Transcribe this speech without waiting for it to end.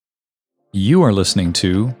You are listening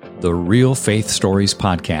to the Real Faith Stories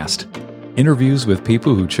Podcast, interviews with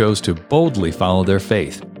people who chose to boldly follow their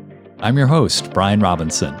faith. I'm your host, Brian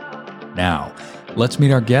Robinson. Now, let's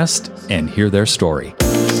meet our guest and hear their story.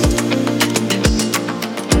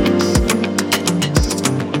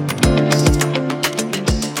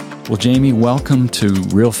 Well, Jamie, welcome to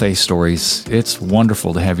Real Faith Stories. It's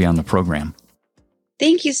wonderful to have you on the program.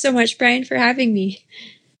 Thank you so much, Brian, for having me.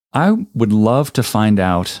 I would love to find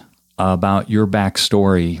out about your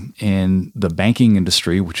backstory in the banking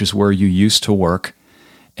industry, which is where you used to work,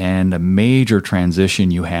 and a major transition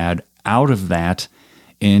you had out of that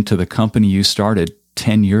into the company you started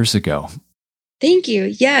 10 years ago. Thank you.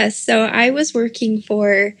 Yes. So I was working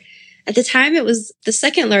for, at the time, it was the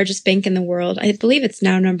second largest bank in the world. I believe it's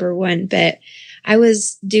now number one, but I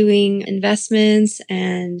was doing investments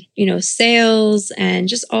and, sales and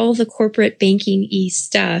just all the corporate banking-y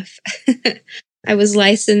stuff. I was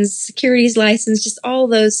licensed, securities licensed, just all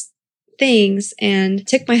those things. And it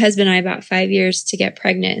took my husband and I about 5 years to get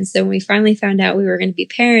pregnant. And so when we finally found out we were going to be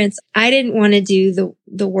parents, I didn't want to do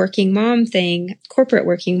the working mom thing, corporate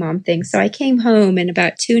working mom thing. So I came home, and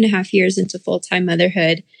about 2.5 years into full-time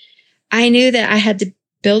motherhood, I knew that I had to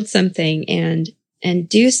build something and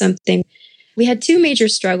do something. We had two major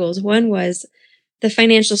struggles. One was the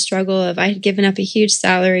financial struggle of I had given up a huge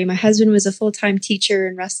salary. My husband was a full-time teacher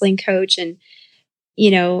and wrestling coach, and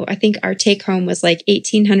I think our take home was like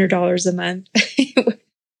 $1,800 a month.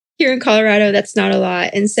 Here in Colorado, that's not a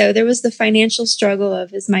lot. And so there was the financial struggle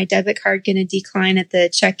of, is my debit card going to decline at the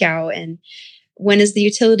checkout? And when is the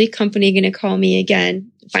utility company going to call me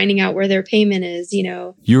again? Finding out where their payment is,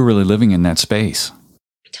 You were really living in that space.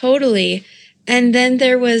 Totally. And then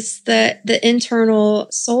there was the internal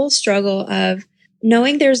soul struggle of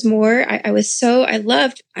knowing there's more.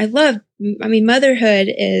 Motherhood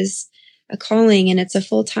is a calling, and it's a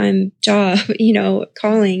full-time job,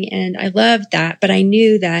 calling. And I loved that, but I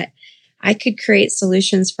knew that I could create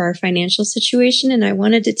solutions for our financial situation. And I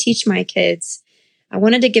wanted to teach my kids. I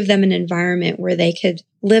wanted to give them an environment where they could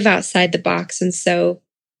live outside the box. And so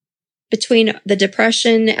between the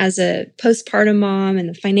depression as a postpartum mom and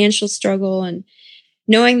the financial struggle and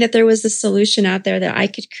knowing that there was a solution out there that I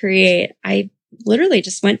could create, I literally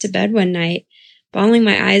just went to bed one night bawling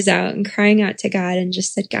my eyes out and crying out to God and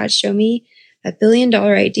just said, God, show me $1 billion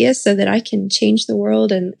idea so that I can change the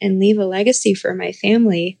world and leave a legacy for my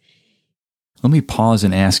family. Let me pause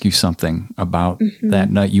and ask you something about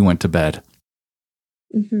that night you went to bed.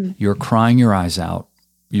 You're crying your eyes out.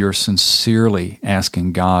 You're sincerely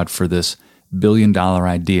asking God for this $1 billion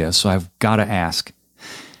idea. So I've got to ask,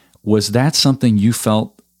 was that something you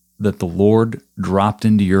felt that the Lord dropped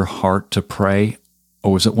into your heart to pray?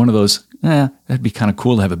 Or was it one of those, that'd be kind of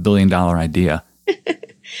cool to have $1 billion idea?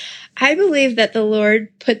 I believe that the Lord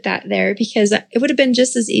put that there because it would have been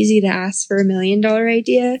just as easy to ask for $1 million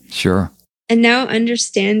idea. Sure. And now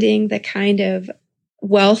understanding the kind of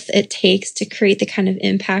wealth it takes to create the kind of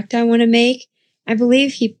impact I want to make, I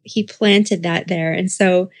believe he planted that there. And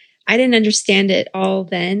so I didn't understand it all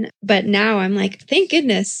then, but now I'm like, thank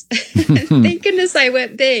goodness. Thank goodness I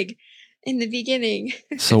went big in the beginning.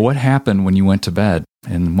 So what happened when you went to bed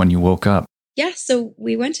and when you woke up? Yeah, so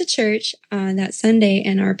we went to church on that Sunday,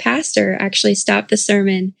 and our pastor actually stopped the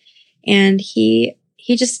sermon, and he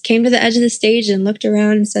just came to the edge of the stage and looked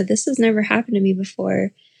around and said, this has never happened to me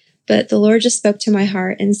before. But the Lord just spoke to my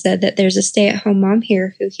heart and said that there's a stay-at-home mom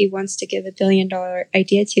here who he wants to give $1 billion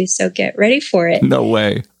idea to, so get ready for it. No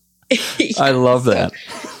way. Yeah, I love that.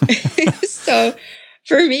 So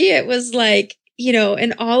for me, it was like,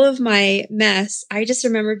 in all of my mess, I just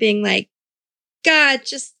remember being like, God,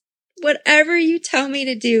 just whatever you tell me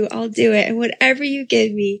to do, I'll do it. And whatever you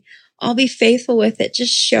give me, I'll be faithful with it.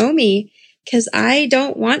 Just show me, because I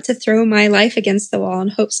don't want to throw my life against the wall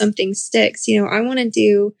and hope something sticks. I want to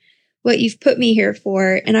do what you've put me here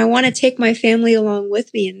for, and I want to take my family along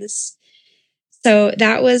with me in this. So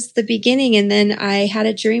that was the beginning. And then I had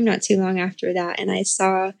a dream not too long after that, and I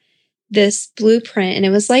saw this blueprint, and it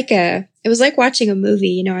was like watching a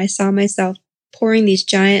movie. I saw myself pouring these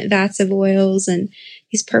giant vats of oils and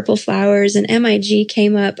these purple flowers, and MIG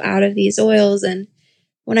came up out of these oils. And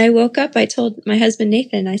when I woke up, I told my husband,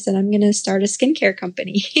 Nathan, I said, I'm going to start a skincare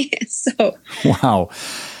company. So, wow.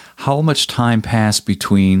 How much time passed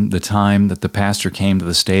between the time that the pastor came to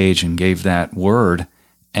the stage and gave that word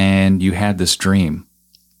and you had this dream?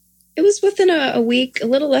 It was within a week, a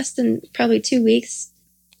little less than probably 2 weeks.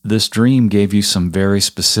 This dream gave you some very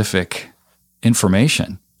specific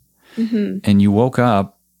information. And you woke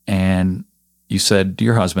up and you said to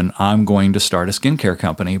your husband, I'm going to start a skincare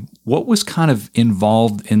company. What was kind of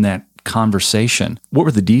involved in that conversation? What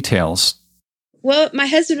were the details well, my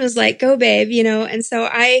husband was like, go babe, and so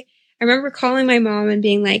I remember calling my mom and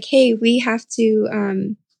being like, hey, we have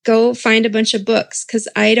to go find a bunch of books because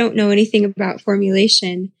I don't know anything about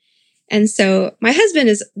formulation. And so my husband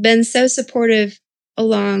has been so supportive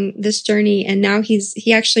along this journey. And now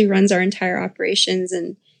he actually runs our entire operations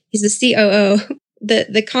and he's the COO.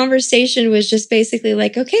 The conversation was just basically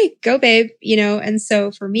like, okay, go babe, and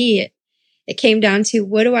so for me, it came down to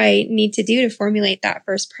what do I need to do to formulate that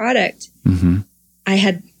first product? Mm-hmm. I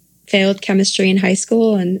had failed chemistry in high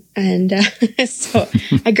school and so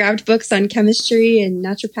I grabbed books on chemistry and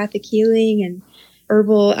naturopathic healing and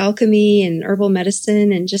herbal alchemy and herbal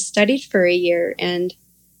medicine and just studied for a year and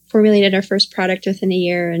formulated our first product within a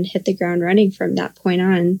year and hit the ground running from that point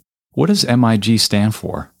on. What does MIG stand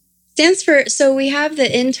for? Stands for, so we have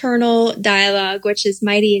the internal dialogue, which is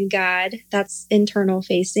mighty in God. That's internal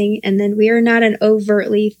facing. And then we are not an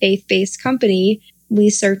overtly faith-based company. We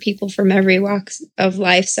serve people from every walk of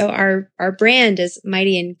life. So our brand is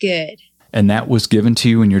mighty and good. And that was given to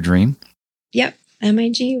you in your dream? Yep.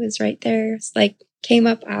 MIG was right there. It's like came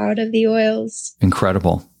up out of the oils.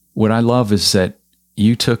 Incredible. What I love is that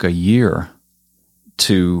you took a year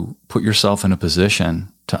to put yourself in a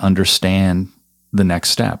position to understand the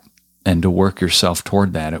next step and to work yourself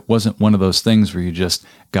toward that. It wasn't one of those things where you just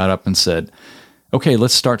got up and said, okay,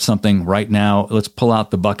 let's start something right now. Let's pull out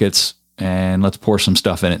the buckets and let's pour some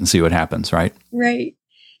stuff in it and see what happens, right? Right.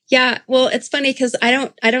 Yeah. Well, it's funny because I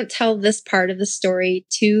don't tell this part of the story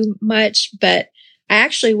too much, but I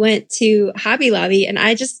actually went to Hobby Lobby and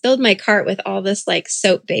I just filled my cart with all this like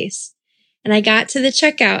soap base. And I got to the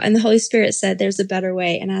checkout and the Holy Spirit said, there's a better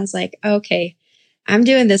way. And I was like, okay, I'm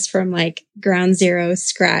doing this from like ground zero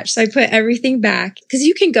scratch. So I put everything back because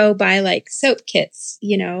you can go buy like soap kits,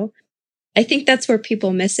 I think that's where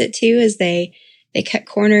people miss it too, is they cut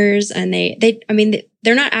corners and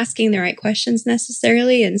they're not asking the right questions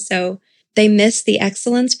necessarily. And so they miss the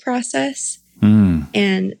excellence process.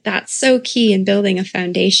 And that's so key in building a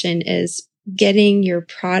foundation is getting your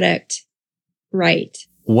product right.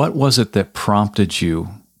 What was it that prompted you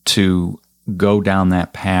to go down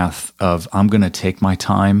that path of, I'm going to take my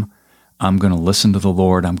time, I'm going to listen to the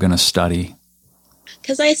Lord, I'm going to study?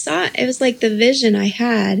 Because I saw it was like the vision I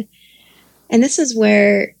had. And this is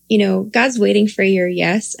where, God's waiting for your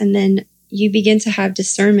yes. And then you begin to have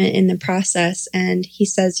discernment in the process. And he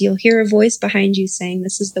says, you'll hear a voice behind you saying,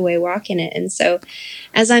 this is the way, walk in it. And so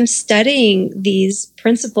as I'm studying these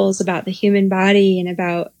principles about the human body and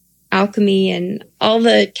about alchemy and all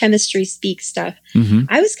the chemistry speak stuff,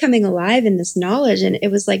 I was coming alive in this knowledge. And it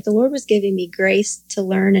was like the Lord was giving me grace to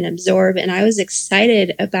learn and absorb. And I was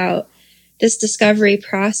excited about this discovery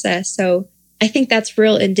process. So I think that's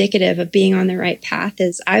real indicative of being on the right path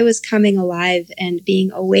is I was coming alive and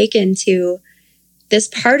being awakened to this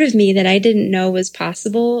part of me that I didn't know was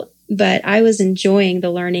possible, but I was enjoying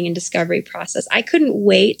the learning and discovery process. I couldn't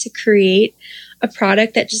wait to create a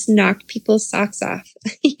product that just knocked people's socks off,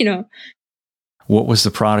 What was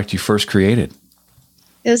the product you first created?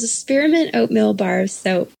 It was a spearmint oatmeal bar of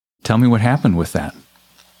soap. Tell me what happened with that.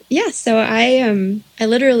 Yeah, so I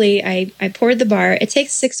literally poured the bar. It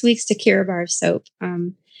takes 6 weeks to cure a bar of soap.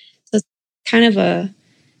 So it's kind of a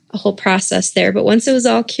whole process there. But once it was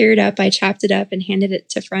all cured up, I chopped it up and handed it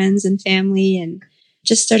to friends and family and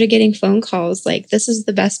just started getting phone calls like, this is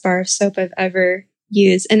the best bar of soap I've ever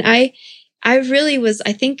used. And I really was,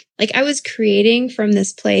 I think, like I was creating from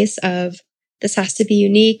this place of this has to be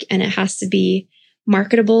unique and it has to be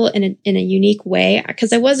marketable in a unique way,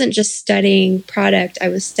 because I wasn't just studying product, I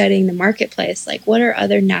was studying the marketplace. Like, what are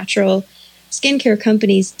other natural skincare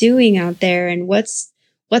companies doing out there and what's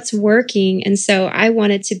working? And so I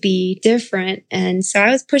wanted to be different. And so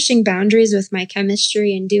I was pushing boundaries with my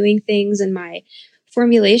chemistry and doing things in my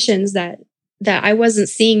formulations that I wasn't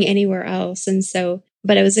seeing anywhere else. And so,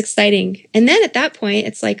 but it was exciting. And then at that point,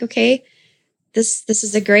 it's like, okay, this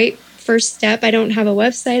is a great first step. I don't have a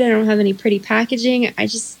website. I don't have any pretty packaging. I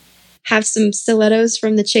just have some stilettos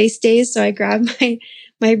from the Chase days. So I grabbed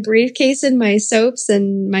my briefcase and my soaps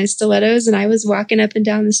and my stilettos. And I was walking up and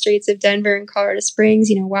down the streets of Denver and Colorado Springs,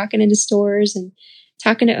 walking into stores and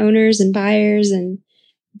talking to owners and buyers and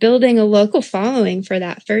building a local following for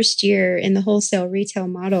that first year in the wholesale retail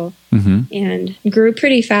model, and grew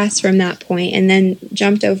pretty fast from that point, and then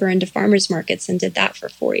jumped over into farmers markets and did that for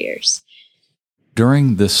 4 years.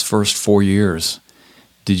 During this first 4 years,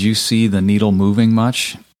 did you see the needle moving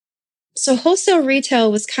much? So wholesale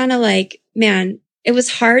retail was kind of like, man, it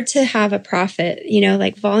was hard to have a profit,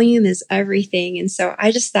 like volume is everything. And so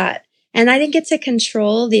I just thought, and I didn't get to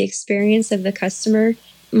control the experience of the customer.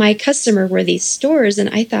 My customer were these stores. And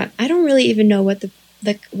I thought, I don't really even know what the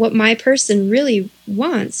what my person really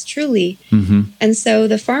wants, truly. Mm-hmm. And so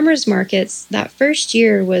the farmers markets, that first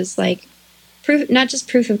year was like proof, not just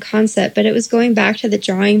proof of concept, but it was going back to the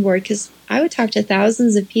drawing board, because I would talk to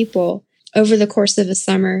thousands of people over the course of a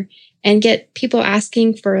summer and get people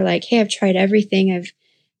asking for like, hey, I've tried everything.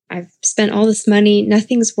 I've spent all this money.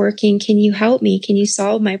 Nothing's working. Can you help me? Can you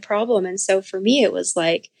solve my problem? And so for me, it was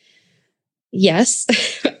like, yes,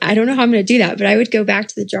 I don't know how I'm going to do that, but I would go back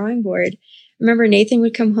to the drawing board. Remember, Nathan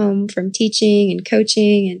would come home from teaching and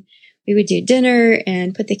coaching, and we would do dinner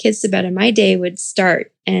and put the kids to bed, and my day would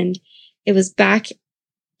start. And it was back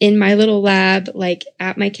in my little lab, like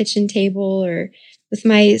at my kitchen table, or with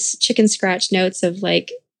my chicken scratch notes of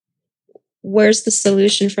like, where's the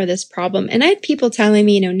solution for this problem? And I had people telling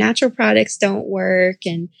me, natural products don't work,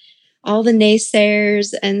 and all the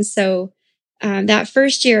naysayers. And so that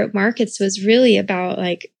first year at Markets was really about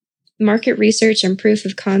like market research and proof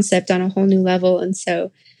of concept on a whole new level. And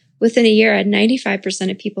so within a year, I had 95%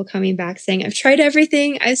 of people coming back saying, I've tried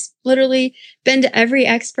everything. I've literally been to every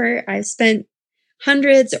expert. I've spent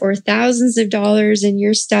hundreds or thousands of dollars, and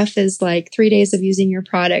your stuff is like 3 days of using your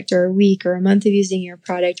product, or a week or a month of using your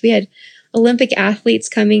product. We had Olympic athletes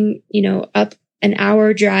coming, up an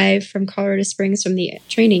hour drive from Colorado Springs from the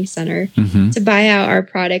training center to buy out our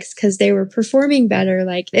products because they were performing better.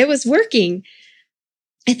 Like, it was working.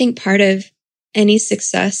 I think part of any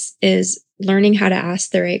success is learning how to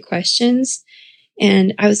ask the right questions.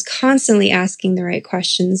 And I was constantly asking the right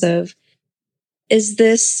questions of, is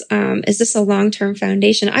this a long-term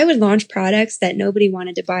foundation? I would launch products that nobody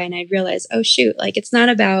wanted to buy, and I'd realize, oh shoot, like, it's not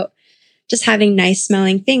about just having nice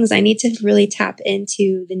smelling things. I need to really tap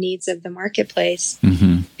into the needs of the marketplace,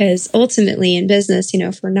 because ultimately in business,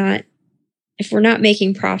 if we're not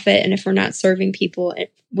making profit, and if we're not serving people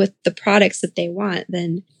with the products that they want,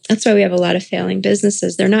 then that's why we have a lot of failing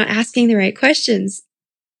businesses. They're not asking the right questions.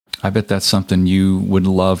 I bet that's something you would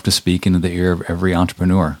love to speak into the ear of every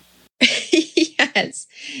entrepreneur.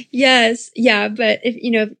 Yes. Yeah. But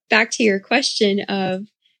if, back to your question of,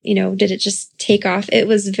 did it just take off? It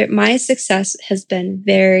was, my success has been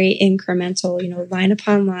very incremental, line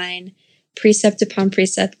upon line, precept upon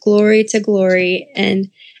precept, glory to glory. And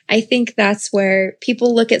I think that's where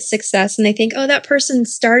people look at success and they think, oh, that person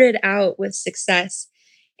started out with success.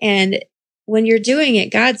 And when you're doing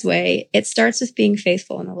it God's way, it starts with being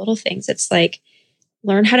faithful in the little things. It's like,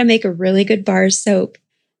 learn how to make a really good bar of soap,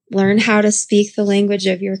 learn how to speak the language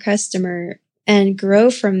of your customer, and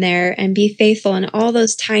grow from there, and be faithful in all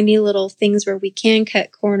those tiny little things where we can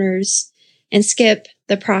cut corners and skip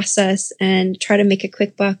the process and try to make a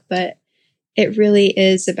quick buck. But it really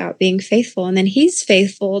is about being faithful. And then He's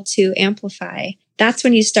faithful to amplify. That's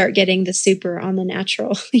when you start getting the super on the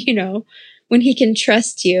natural, when He can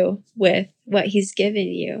trust you with what He's given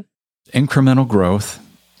you. Incremental growth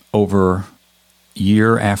over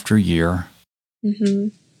year after year.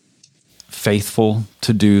 Faithful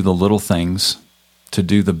to do the little things, to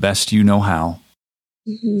do the best you know how.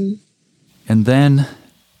 And then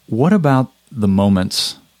what about the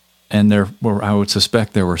moments, and I would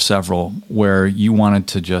suspect there were several, where you wanted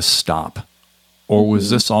to just stop? Or was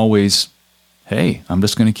this always, hey, I'm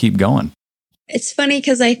just going to keep going? It's funny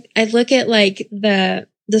because I look at like the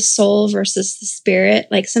soul versus the spirit.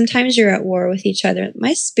 Like, sometimes you're at war with each other.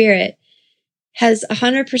 My spirit has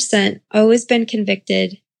 100% always been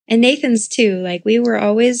convicted. And Nathan's too. Like, we were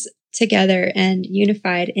always together and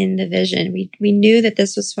unified in the vision. We knew that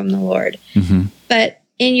this was from the Lord. But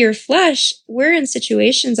in your flesh, we're in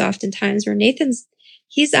situations oftentimes where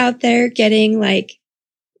he's out there getting like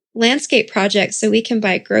landscape projects so we can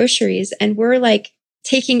buy groceries. And we're like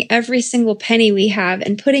taking every single penny we have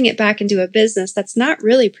and putting it back into a business that's not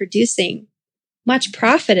really producing much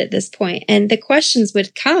profit at this point. And the questions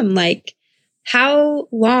would come like, how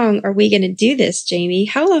long are we going to do this, Jamie?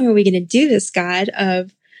 How long are we going to do this, God,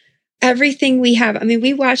 of everything we have? I mean,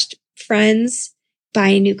 we watched friends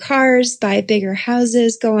buy new cars, buy bigger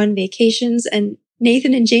houses, go on vacations, and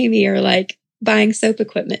Nathan and Jamie are like buying soap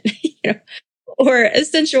equipment, or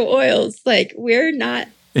essential oils. Like, we're not.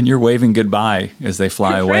 And you're waving goodbye as they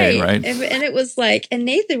fly away, right? And it was like, and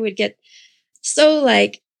Nathan would get so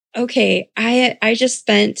like, okay, I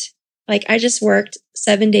just worked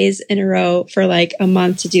 7 days in a row for like a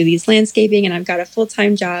month to do these landscaping, and I've got a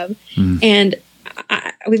full-time job, and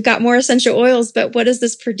we've got more essential oils, but what is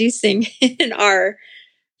this producing in our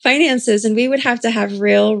finances? And we would have to have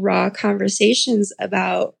real raw conversations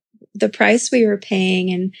about the price we were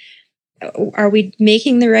paying, and are we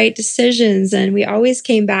making the right decisions? And we always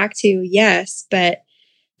came back to yes, but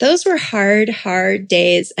those were hard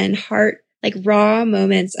days and like raw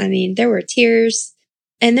moments. I mean, there were tears.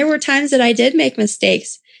 And there were times that I did make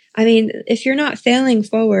mistakes. I mean, if you're not failing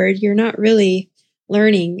forward, you're not really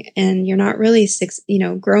learning and you're not really,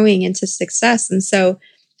 growing into success. And so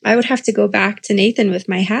I would have to go back to Nathan with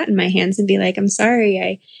my hat in my hands and be like, I'm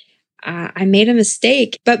sorry, I made a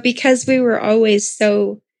mistake. But because we were always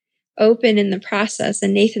so open in the process,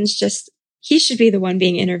 and Nathan's he should be the one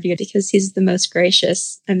being interviewed because he's the most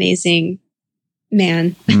gracious, amazing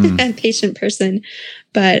man and patient person.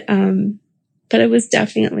 But it was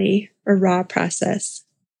definitely a raw process.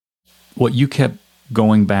 What you kept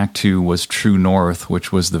going back to was true north,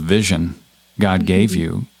 which was the vision God gave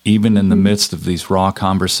you, even in the midst of these raw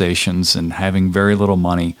conversations and having very little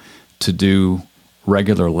money to do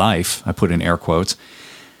regular life. I put in air quotes.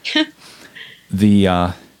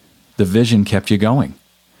 The vision kept you going.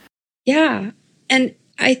 Yeah. And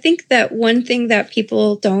I think that one thing that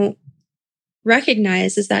people don't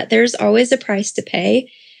recognize is that there's always a price to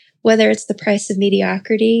pay, whether it's the price of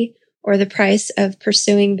mediocrity or the price of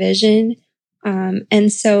pursuing vision.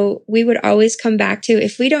 And so we would always come back to,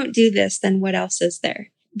 if we don't do this, then what else is there?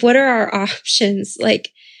 What are our options?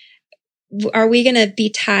 Like, are we going to be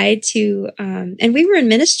tied to, and we were in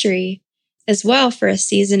ministry as well for a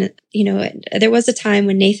season. There was a time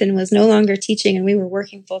when Nathan was no longer teaching and we were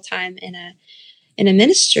working full time in a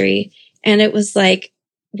ministry. And it was like,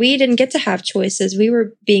 we didn't get to have choices. We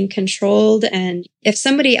were being controlled. And if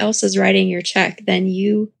somebody else is writing your check, then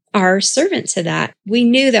you are servant to that. We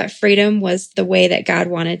knew that freedom was the way that God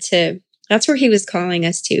wanted that's where he was calling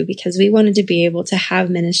us to, because we wanted to be able to have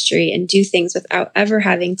ministry and do things without ever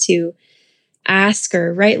having to ask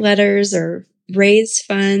or write letters or raise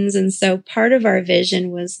funds. And so part of our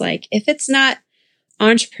vision was like, if it's not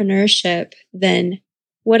entrepreneurship, then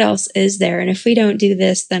what else is there? And if we don't do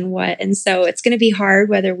this, then what? And so it's going to be hard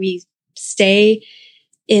whether we stay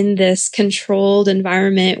in this controlled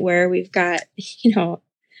environment where we've got,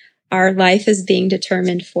 our life is being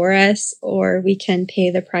determined for us, or we can pay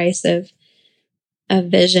the price of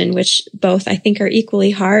vision, which both I think are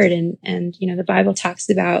equally hard. And the Bible talks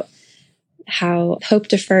about how hope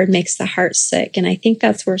deferred makes the heart sick. And I think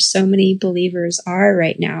that's where so many believers are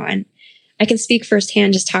right now. And I can speak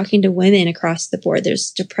firsthand just talking to women across the board. There's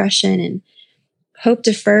depression and hope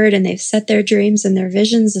deferred, and they've set their dreams and their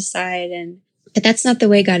visions aside. But that's not the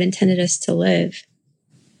way God intended us to live.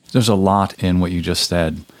 There's a lot in what you just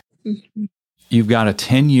said. Mm-hmm. You've got a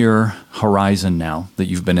 10-year horizon now that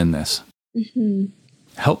you've been in this. Mm-hmm.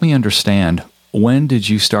 Help me understand, when did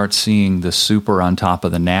you start seeing the super on top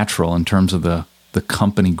of the natural in terms of the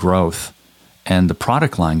company growth and the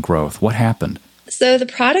product line growth? What happened? So the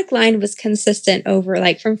product line was consistent over,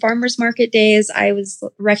 like, from farmers market days. I was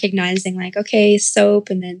recognizing, like, okay, soap,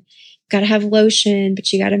 and then got to have lotion,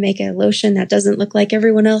 but you got to make a lotion that doesn't look like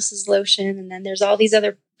everyone else's lotion. And then there's all these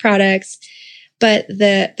other products. But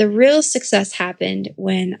the real success happened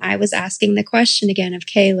when I was asking the question again of,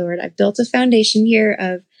 okay, Lord, I've built a foundation here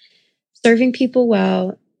of serving people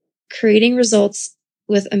well, creating results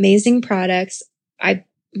with amazing products. I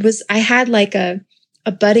had like a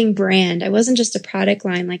budding brand. I wasn't just a product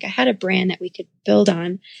line. Like, I had a brand that we could build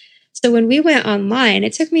on. So when we went online,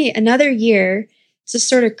 it took me another year to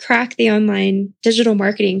sort of crack the online digital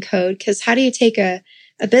marketing code. Because how do you take a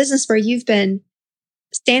business where you've been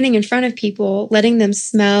standing in front of people, letting them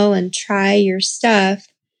smell and try your stuff,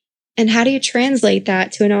 and how do you translate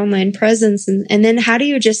that to an online presence? And then how do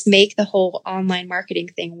you just make the whole online marketing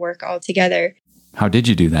thing work all together? How did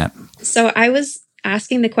you do that? So I was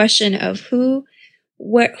asking the question of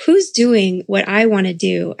who's doing what I want to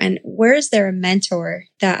do, and where is there a mentor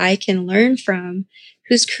that I can learn from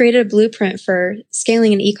who's created a blueprint for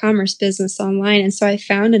scaling an e-commerce business online. And so I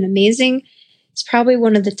found it's probably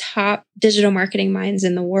one of the top digital marketing minds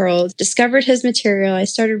in the world, discovered his material. I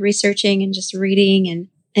started researching and just reading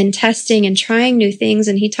and testing and trying new things.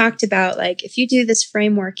 And he talked about, like, if you do this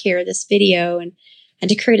framework here, this video, and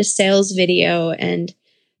to create a sales video, and,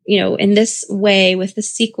 in this way with the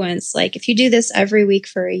sequence, like, if you do this every week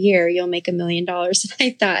for a year, you'll make $1 million. And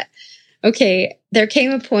I thought, okay, there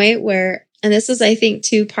came a point where, and this is, I think,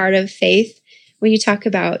 too, part of faith, when you talk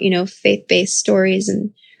about, faith-based stories,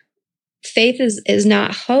 and faith is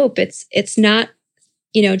not hope. It's not,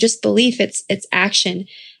 just belief. It's action.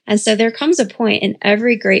 And so there comes a point in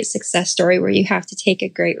every great success story where you have to take a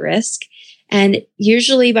great risk. And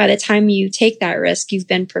usually by the time you take that risk, you've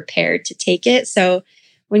been prepared to take it. So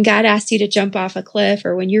when God asks you to jump off a cliff,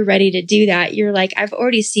 or when you're ready to do that, you're like, I've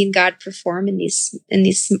already seen God perform in these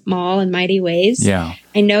small and mighty ways. Yeah.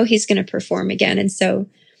 I know he's going to perform again. And so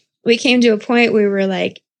we came to a point where we were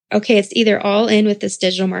like, okay, it's either all in with this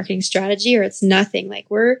digital marketing strategy or it's nothing. Like,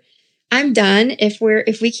 we're I'm done. If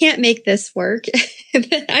we can't make this work,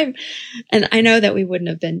 then and I know that we wouldn't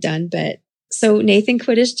have been done, but so Nathan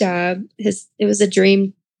quit his job. It was a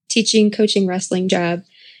dream teaching, coaching, wrestling job.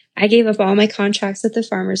 I gave up all my contracts at the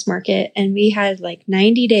farmer's market, and we had like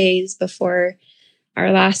 90 days before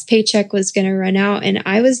our last paycheck was going to run out. And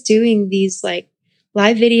I was doing these like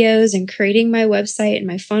live videos and creating my website and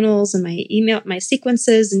my funnels and my email, my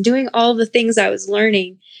sequences, and doing all the things I was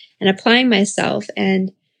learning and applying myself.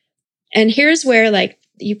 And here's where like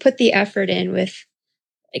you put the effort in with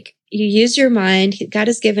like you use your mind. God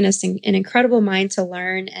has given us an incredible mind to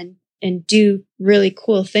learn and do really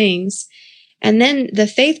cool things. And then the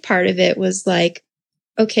faith part of it was like,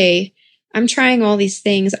 okay, I'm trying all these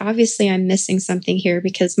things. Obviously, I'm missing something here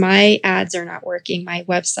because my ads are not working. My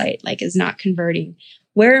website like is not converting.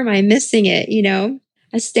 Where am I missing it? You know,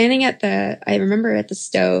 I was standing I remember at the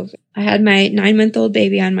stove. I had my 9-month-old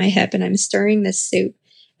baby on my hip and I'm stirring this soup.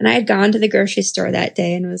 And I had gone to the grocery store that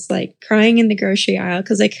day and was like crying in the grocery aisle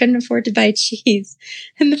because I couldn't afford to buy cheese.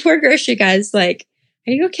 And the poor grocery guy's like,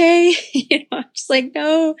 are you okay? I'm just like,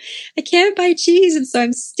 no, I can't buy cheese. And so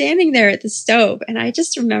I'm standing there at the stove. And I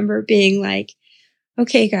just remember being like,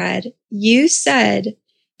 okay, God, you said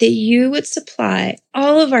that you would supply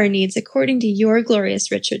all of our needs according to your glorious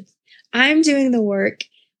riches. I'm doing the work.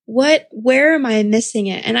 Where am I missing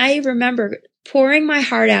it? And I remember pouring my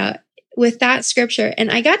heart out with that scripture.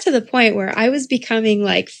 And I got to the point where I was becoming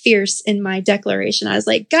like fierce in my declaration. I was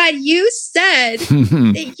like, God, you said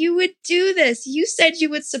that you would do this. You said you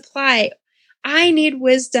would supply. I need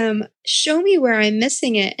wisdom. Show me where I'm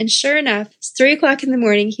missing it. And sure enough, it's 3:00 in the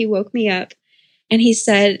morning. He woke me up and he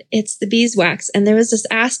said, it's the beeswax. And there was this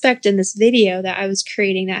aspect in this video that I was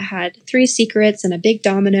creating that had 3 secrets and a big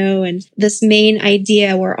domino and this main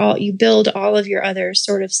idea where you build all of your other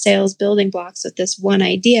sort of sales building blocks with this one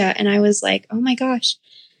idea. And I was like, oh my gosh,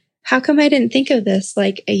 how come I didn't think of this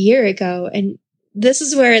like a year ago? And this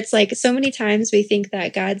is where it's like so many times we think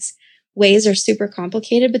that God's ways are super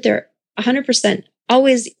complicated, but they're 100%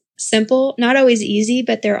 always simple, not always easy,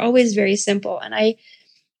 but they're always very simple. And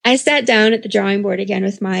I sat down at the drawing board again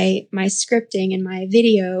with my scripting and my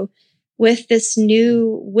video with this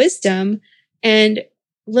new wisdom and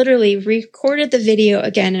literally recorded the video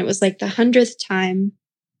again. And it was like the 100th time.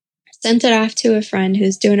 Sent it off to a friend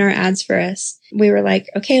who's doing our ads for us. We were like,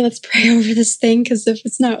 okay, let's pray over this thing. Cause if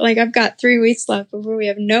it's not like I've got 3 weeks left before we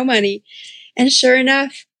have no money. And sure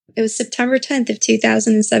enough, it was September 10th of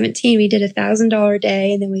 2017. We did $1,000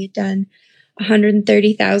 day and then we had done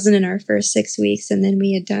 130,000 in our first 6 weeks. And then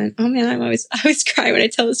we had done, oh man, I always cry when I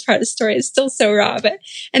tell this part of the story. It's still so raw,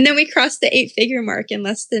 and then we crossed the 8-figure mark in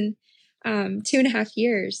less than 2.5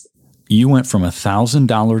 years. You went from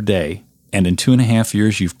 $1,000 day and in 2.5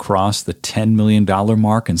 years, you've crossed the $10 million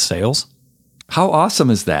mark in sales. How awesome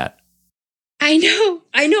is that? I know.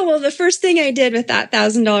 Well, the first thing I did with that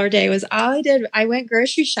 $1,000 day was I went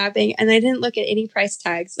grocery shopping and I didn't look at any price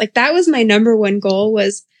tags. Like that was my number one goal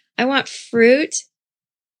was I want fruit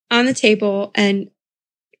on the table and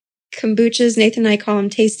kombuchas. Nathan and I call them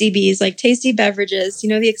tasty bees, like tasty beverages,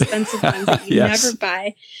 the expensive ones that you yes. never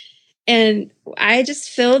buy. And I just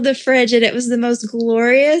filled the fridge and it was the most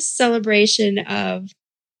glorious celebration of,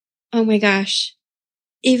 oh my gosh,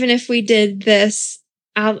 even if we did this,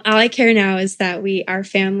 all I care now is that our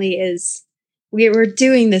family we're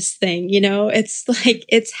doing this thing, it's like,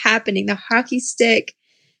 it's happening. The hockey stick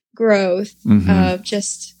growth of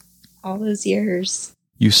just all those years.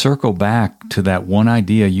 You circle back to that one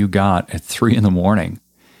idea you got at 3 a.m.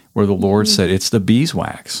 where the Lord said, it's the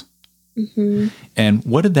beeswax. And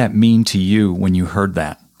what did that mean to you when you heard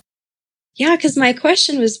that? Yeah, because my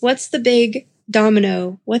question was, what's the big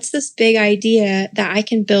domino? What's this big idea that I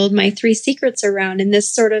can build my 3 secrets around in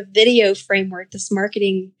this sort of video framework, this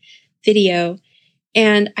marketing video?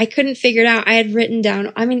 And I couldn't figure it out. I had written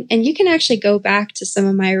down, and you can actually go back to some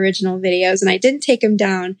of my original videos and I didn't take them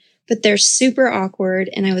down, but they're super awkward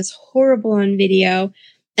and I was horrible on video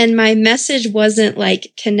and my message wasn't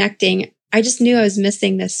like connecting. I just knew I was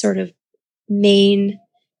missing this sort of main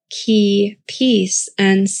key piece.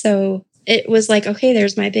 And so it was like, okay,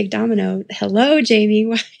 there's my big domino. Hello, Jamie.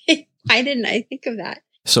 Why didn't I think of that?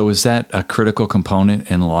 So is that a critical component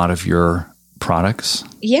in a lot of your products?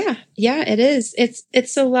 Yeah, it is.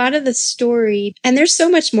 It's a lot of the story. And there's so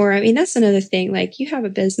much more. That's another thing. Like you have a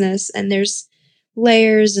business and there's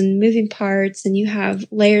layers and moving parts and you have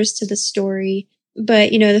layers to the story.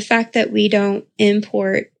 But, the fact that we don't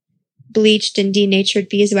import bleached and denatured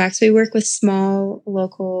beeswax, we work with small,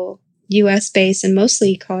 local, US-based and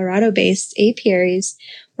mostly Colorado-based apiaries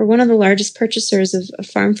we're one of the largest purchasers of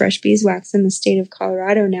farm fresh beeswax in the state of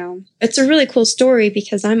Colorado now. It's a really cool story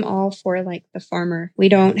because I'm all for like the farmer. We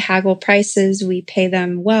don't haggle prices. We pay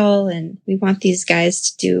them well, and we want these guys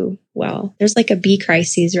to do well. There's like a bee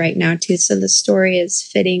crisis right now too. So the story is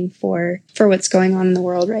fitting for what's going on in the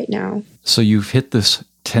world right now. So you've hit this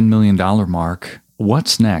 $10 million mark.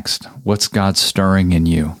 What's next? What's God stirring in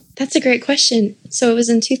you? That's a great question. So it was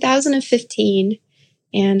in 2015.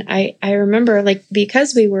 And I remember, like,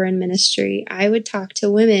 because we were in ministry, I would talk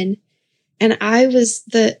to women, and I was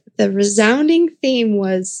the resounding theme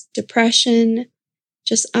was depression,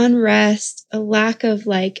 just unrest, a lack of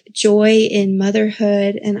like joy in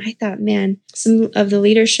motherhood. And I thought, man, some of the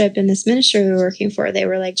leadership in this ministry we were working for, they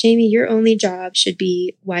were like, Jamie, your only job should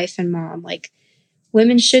be wife and mom. Like,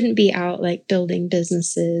 women shouldn't be out like building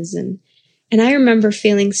businesses. And I remember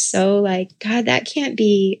feeling so like, God, that can't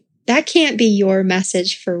be your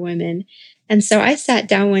message for women. And so I sat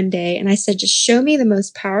down one day and I said, just show me the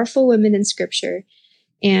most powerful women in scripture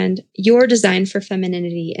and your design for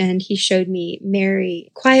femininity. And he showed me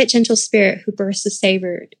Mary, quiet, gentle spirit who bursts a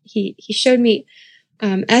savior. He showed me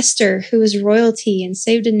Esther, who was royalty and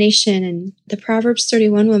saved a nation, and the Proverbs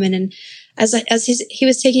 31 woman. And as he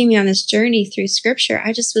was taking me on this journey through scripture,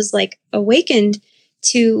 I just was like awakened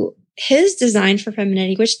to his design for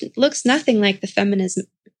femininity, which looks nothing like the feminist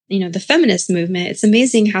movement. It's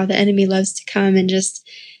amazing how the enemy loves to come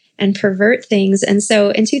and pervert things. And so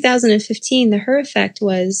in 2015, the Her effect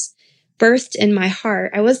was birthed in my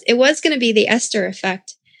heart. It was going to be the Esther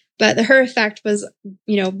effect, but the Her effect was,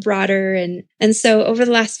 broader. And so over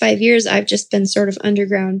the last 5 years, I've just been sort of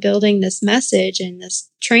underground building this message and this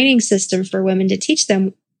training system for women to teach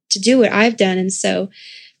them to do what I've done. And so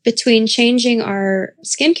between changing our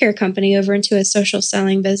skincare company over into a social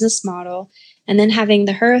selling business model, and then having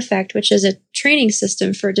the Her effect, which is a training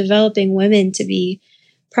system for developing women to be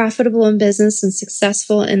profitable in business and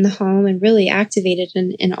successful in the home and really activated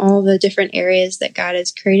in all the different areas that God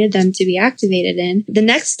has created them to be activated in. The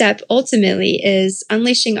next step ultimately is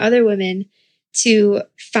unleashing other women to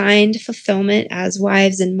find fulfillment as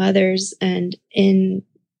wives and mothers and in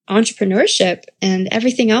entrepreneurship and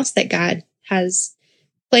everything else that God has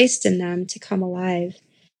placed in them to come alive.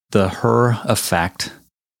 The Her effect.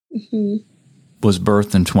 Mm-hmm. Was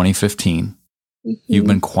birthed in 2015. Mm-hmm. You've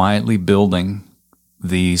been quietly building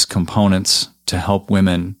these components to help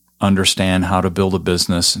women understand how to build a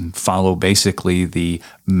business and follow basically the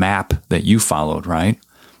map that you followed, right?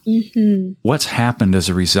 Mm-hmm. What's happened as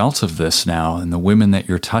a result of this now and the women that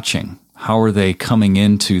you're touching? How are they coming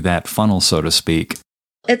into that funnel, so to speak?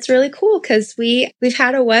 It's really cool because we've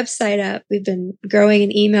had a website up. We've been growing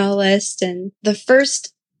an email list, and the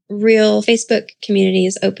first real Facebook community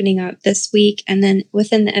is opening up this week. And then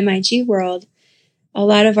within the MIG world, a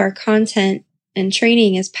lot of our content and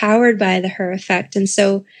training is powered by the Her effect. And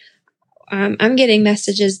so I'm getting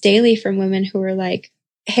messages daily from women who are like,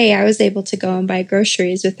 hey, I was able to go and buy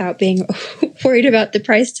groceries without being worried about the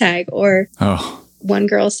price tag. Or one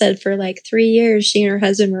girl said for like 3 years, she and her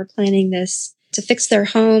husband were planning this to fix their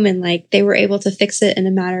home. And like they were able to fix it in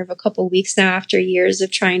a matter of a couple of weeks now after years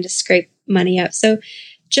of trying to scrape money up. So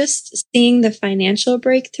just seeing the financial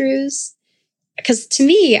breakthroughs, because to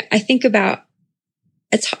me, I think about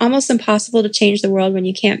it's almost impossible to change the world when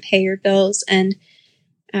you can't pay your bills. And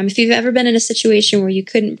if you've ever been in a situation where you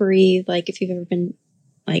couldn't breathe, like if you've ever been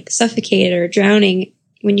like suffocated or drowning,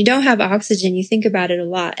 when you don't have oxygen, you think about it a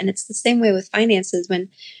lot. And it's the same way with finances.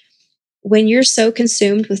 When you're so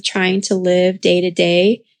consumed with trying to live day to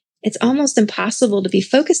day, it's almost impossible to be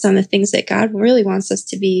focused on the things that God really wants us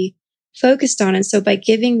to be focused on. And so by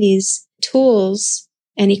giving these tools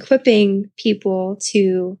and equipping people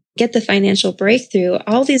to get the financial breakthrough,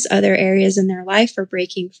 all these other areas in their life are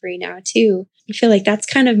breaking free now too. I feel like that's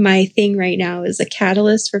kind of my thing right now, is a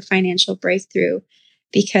catalyst for financial breakthrough,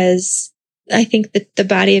 because I think that the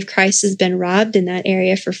body of Christ has been robbed in that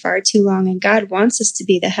area for far too long. And God wants us to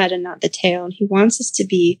be the head and not the tail. And he wants us to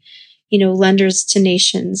be, lenders to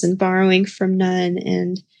nations and borrowing from none.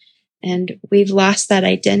 And we've lost that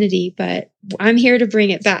identity, but I'm here to bring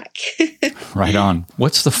it back. Right on.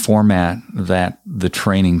 What's the format that the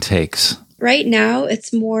training takes? Right now,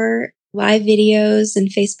 it's more live videos and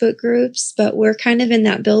Facebook groups, but we're kind of in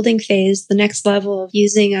that building phase, the next level of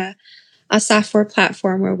using a software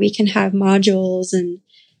platform where we can have modules and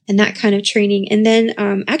that kind of training. And then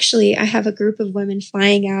actually, I have a group of women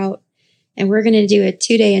flying out, and we're going to do a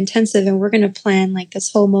 2-day intensive, and we're going to plan like this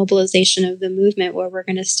whole mobilization of the movement where we're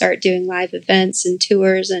going to start doing live events and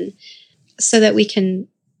tours, and so that we can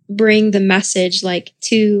bring the message like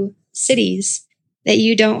to cities that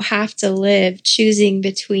you don't have to live choosing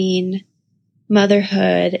between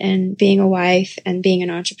motherhood and being a wife and being an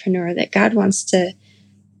entrepreneur, that God wants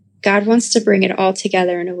to bring it all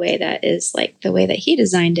together in a way that is like the way that He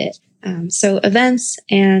designed it. So events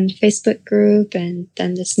and Facebook group, and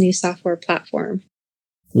then this new software platform.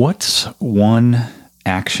 What's one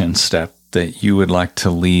action step that you would like to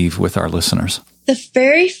leave with our listeners? The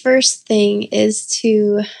very first thing is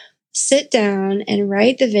to sit down and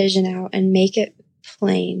write the vision out and make it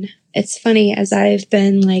plain. It's funny, as I've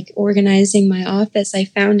been like organizing my office, I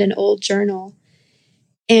found an old journal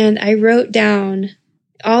and I wrote down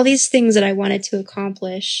all these things that I wanted to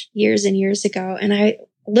accomplish years and years ago. And I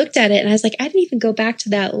looked at it and I was like, I didn't even go back to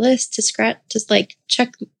that list to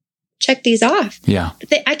check these off. Yeah.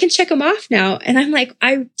 I can check them off now. And I'm like,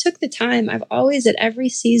 I took the time. I've always at every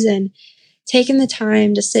season taken the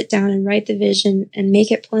time to sit down and write the vision and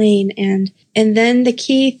make it plain. And then the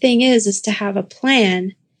key thing is to have a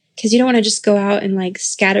plan, because you don't want to just go out and like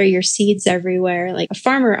scatter your seeds everywhere. Like a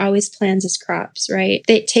farmer always plans his crops, right?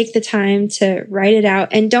 They take the time to write it out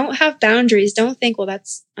and don't have boundaries. Don't think, well,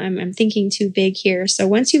 I'm thinking too big here. So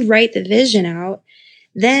once you write the vision out,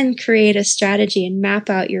 then create a strategy and map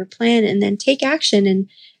out your plan and then take action. And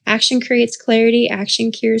action creates clarity.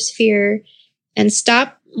 Action cures fear. And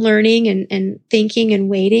stop learning and thinking and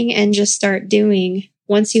waiting and just start doing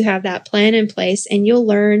once you have that plan in place. And you'll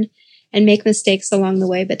learn and make mistakes along the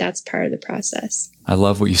way, but that's part of the process. I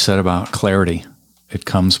love what you said about clarity. It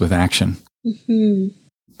comes with action. Mm-hmm.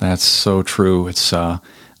 That's so true. It's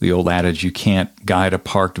the old adage, you can't guide a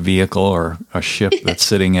parked vehicle or a ship that's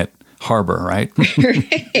sitting at harbor, right?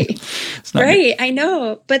 Right. Right. I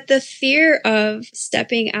know. But the fear of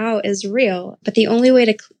stepping out is real. But the only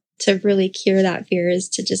way to really cure that fear is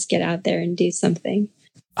to just get out there and do something.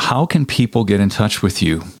 How can people get in touch with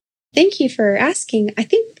you? Thank you for asking. I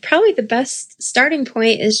think probably the best starting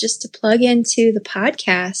point is just to plug into the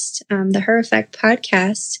podcast, the Her Effect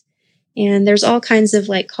podcast. And there's all kinds of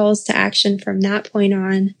like calls to action from that point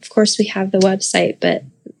on. Of course, we have the website, but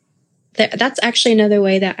that's actually another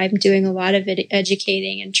way that I'm doing a lot of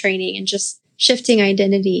educating and training and just shifting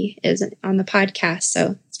identity is on the podcast.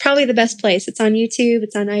 So it's probably the best place. It's on YouTube.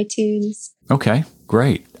 It's on iTunes. Okay,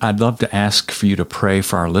 great. I'd love to ask for you to pray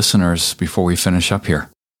for our listeners before we finish up here.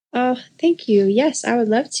 Oh, thank you. Yes, I would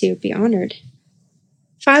love to. Be honored.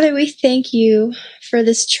 Father, we thank you for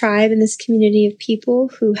this tribe and this community of people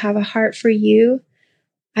who have a heart for you.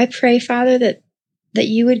 I pray, Father, that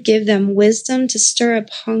you would give them wisdom to stir up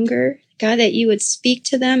hunger. God, that you would speak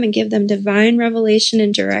to them and give them divine revelation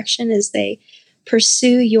and direction as they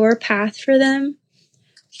pursue your path for them.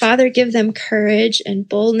 Father, give them courage and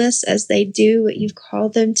boldness as they do what you've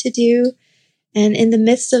called them to do. And in the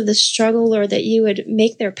midst of the struggle, Lord, that you would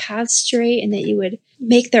make their path straight and that you would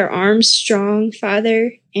make their arms strong,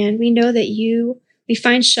 Father. And we know that we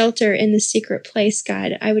find shelter in the secret place,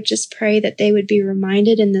 God. I would just pray that they would be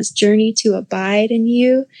reminded in this journey to abide in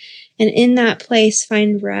you, and in that place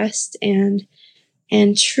find rest and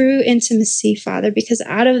true intimacy, Father, because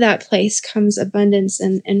out of that place comes abundance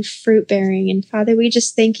and fruit bearing. And Father, we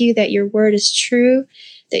just thank you that your word is true,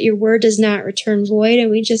 that your word does not return void. And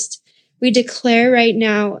we declare right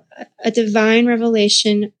now a divine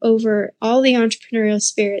revelation over all the entrepreneurial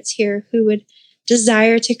spirits here who would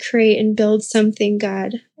desire to create and build something,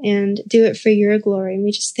 God, and do it for your glory. And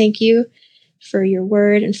we just thank you for your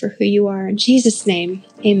word and for who you are. In Jesus' name,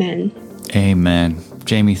 amen. Amen.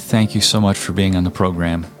 Jamie, thank you so much for being on the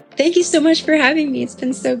program. Thank you so much for having me. It's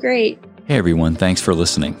been so great. Hey, everyone. Thanks for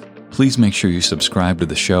listening. Please make sure you subscribe to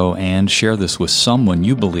the show and share this with someone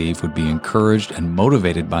you believe would be encouraged and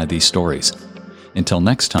motivated by these stories. Until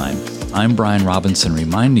next time, I'm Brian Robinson,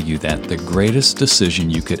 reminding you that the greatest decision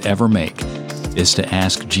you could ever make is to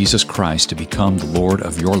ask Jesus Christ to become the Lord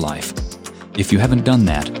of your life. If you haven't done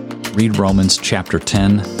that, read Romans chapter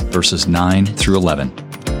 10, verses 9 through 11.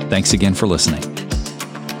 Thanks again for listening.